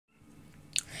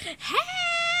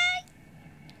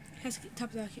Husky,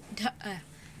 top dog,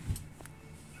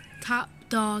 top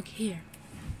dog here.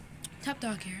 Top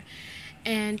dog here.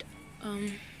 And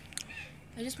I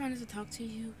just wanted to talk to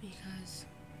you because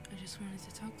I just wanted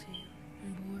to talk to you.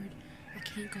 I'm bored. I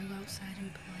can't go outside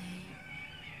and play.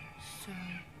 So,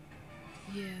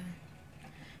 yeah.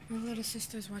 My little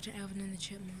sister's watching Alvin and the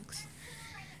Chipmunks.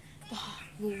 Oh,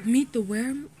 we'll meet the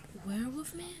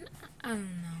werewolf man? I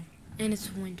don't know. And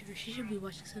it's winter. She should be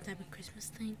watching some type of Christmas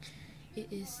thing. It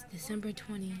is December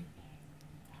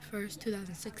 21st,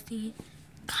 2016.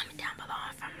 Comment down below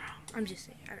if I'm wrong. I'm just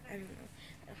saying. I don't know.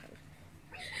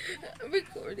 I'm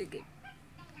recording it.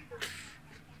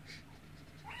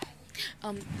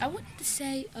 I wanted to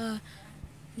say, I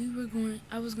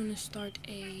was gonna start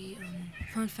a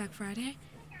Fun Fact Friday.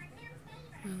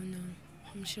 Oh no,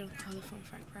 I'm sure I'll call it Fun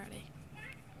Fact Friday.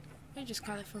 I just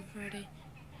call it Fun Friday.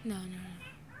 No.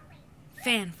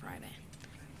 Fan Friday.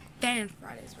 Fan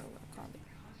Friday is what we'll call it.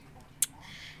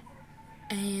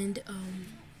 And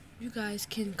you guys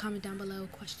can comment down below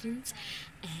questions,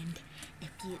 and if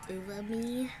you over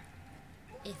me,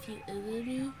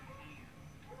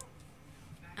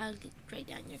 I'll write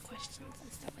down your questions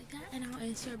and stuff like that, and I'll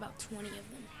answer about 20 of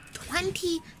them.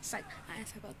 20? It's like I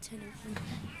answer about 10 of them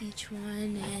each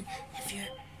one, and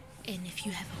if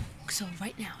you have so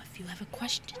right now, if you have a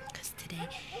question, because today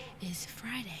is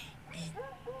Friday,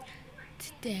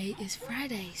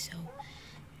 so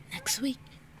next week,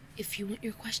 if you want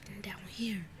your question down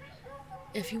here,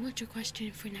 if you want your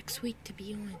question for next week to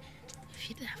be on, if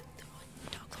you have dog,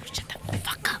 shut the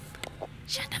fuck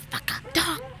up,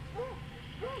 dog.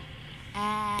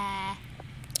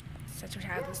 Such a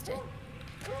childish day.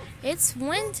 It's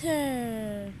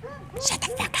winter. Shut the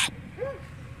fuck up.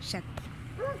 Shut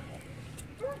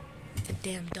the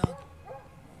damn dog.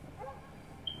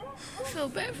 I feel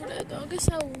bad for that dog. It's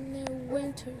out in the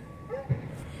winter.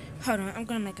 Hold on, I'm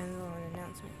gonna make a little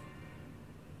announcement.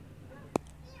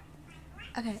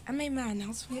 Okay, I made my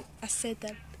announcement. I said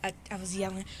that I was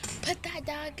yelling, put that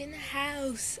dog in the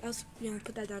house. I was yelling,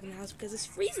 put that dog in the house because it's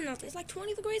freezing outside. It's like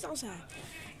 20 degrees outside.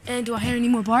 And do I hear any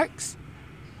more barks?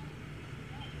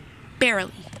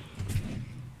 Barely.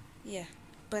 Yeah,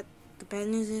 but the bad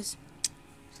news is,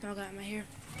 still got my hair.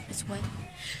 It's wet.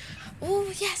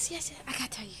 Oh, yes. I gotta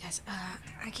tell you guys,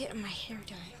 I get my hair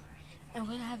done. I'm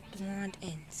gonna have blonde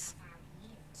ends.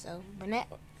 So, brunette,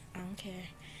 I don't care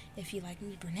if you like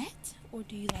me brunette or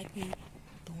do you like me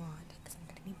blonde, because I'm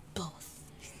gonna be both.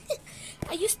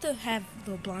 I used to have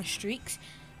little blonde streaks.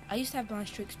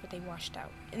 But they washed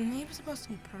out. And they were supposed to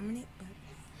be permanent, but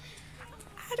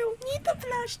I don't need the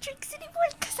blonde streaks anymore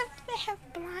because I'm gonna have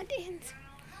blonde ends.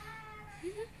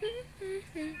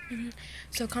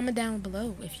 So comment down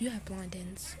below if you have blonde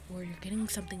ends, or you're getting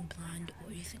something blonde,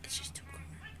 or you think it's just too grown.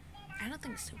 I don't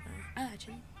think it's too grown. I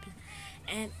actually.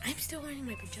 And I'm still wearing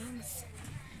my pajamas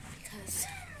because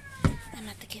I'm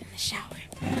about to get in the shower.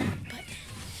 But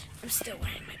I'm still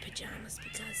wearing my pajamas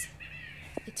because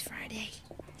it's Friday.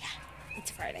 Yeah,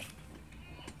 it's Friday.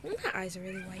 My eyes are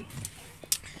really white.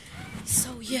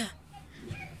 So yeah.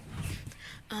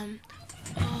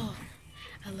 Oh,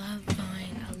 I love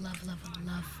Vine. I love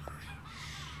Vine.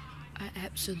 I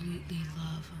absolutely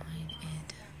love Vine,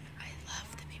 and I love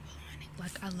the people on it.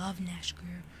 Like, I love Nash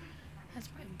Greer. That's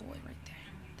my boy right there.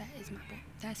 That is my boy.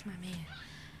 That's my man.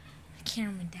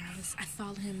 Cameron Dallas. I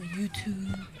follow him on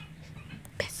YouTube.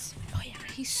 Best. Oh yeah,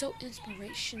 he's so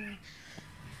inspirational.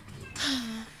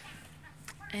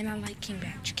 And I like King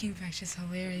Batch. King Batch is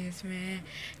hilarious, man.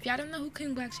 If y'all don't know who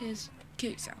King Batch is,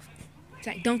 kill yourself. It's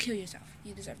like, don't kill yourself.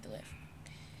 You deserve to live.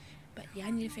 But yeah,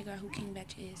 I need to figure out who King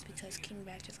Batch is, because King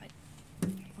Batch is like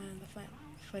one of the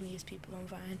funniest people on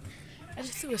Vine. I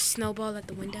just threw a snowball at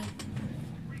the window.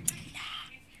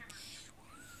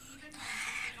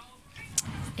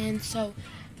 And so,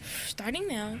 starting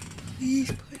now,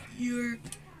 please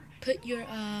put your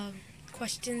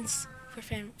questions for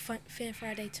Fan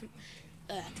Friday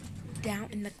down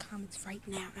in the comments right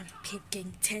now. I'm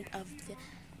picking 10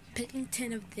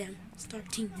 of them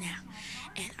starting now,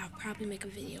 and I'll probably make a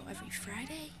video every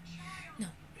Friday. No,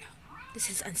 this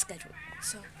is unscheduled.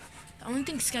 So the only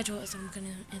thing scheduled is I'm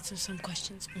gonna answer some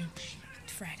questions on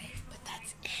Friday, but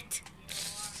that's it.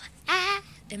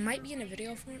 It might be in a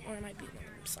video form, or it might be in one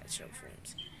of them slideshow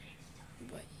forms.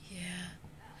 But yeah.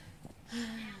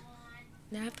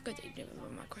 Now I have to go date dinner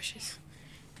with my crushes.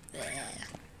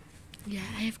 Yeah,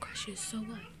 I have crushes, so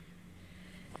what?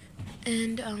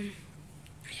 And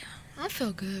yeah, I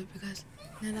feel good because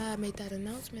now that I made that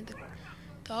announcement, the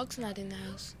dog's not in the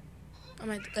house.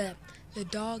 The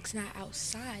dog's not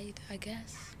outside, I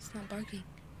guess. It's not barking.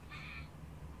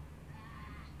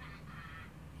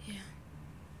 Yeah.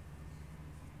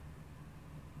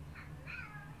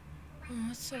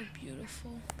 it's so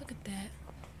beautiful. Look at that.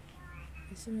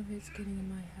 And some of it's getting in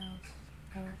my house.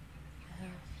 Or the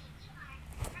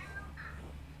house.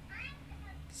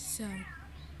 So,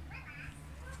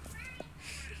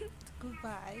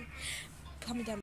 Goodbye. comment down